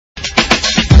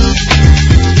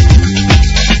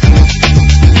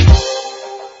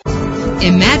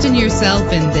Imagine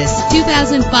yourself in this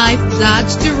 2005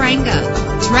 Dodge Durango.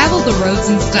 Travel the roads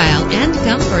in style and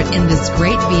comfort in this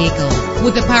great vehicle.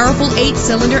 With a powerful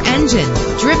 8-cylinder engine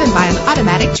driven by an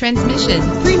automatic transmission,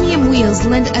 premium wheels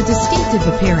lend a distinctive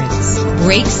appearance.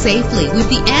 Brake safely with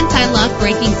the anti-lock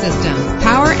braking system.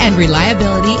 Power and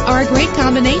reliability are a great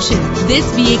combination. This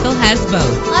vehicle has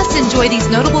both. Plus, enjoy these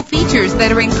notable features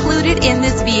that are included in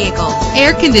this vehicle: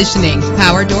 air conditioning,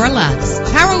 power door locks,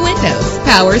 power windows,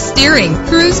 power steering,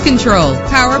 cruise control,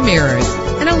 power mirrors,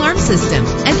 an alarm system,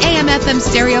 an AM/FM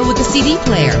stereo with a CD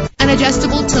player, an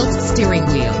adjustable tilt steering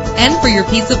wheel. And for your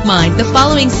peace of mind, the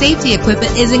following safety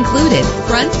equipment is included: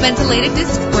 front ventilated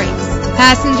disc brakes,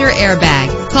 passenger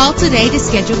airbag. Call today to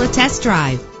schedule a test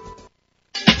drive.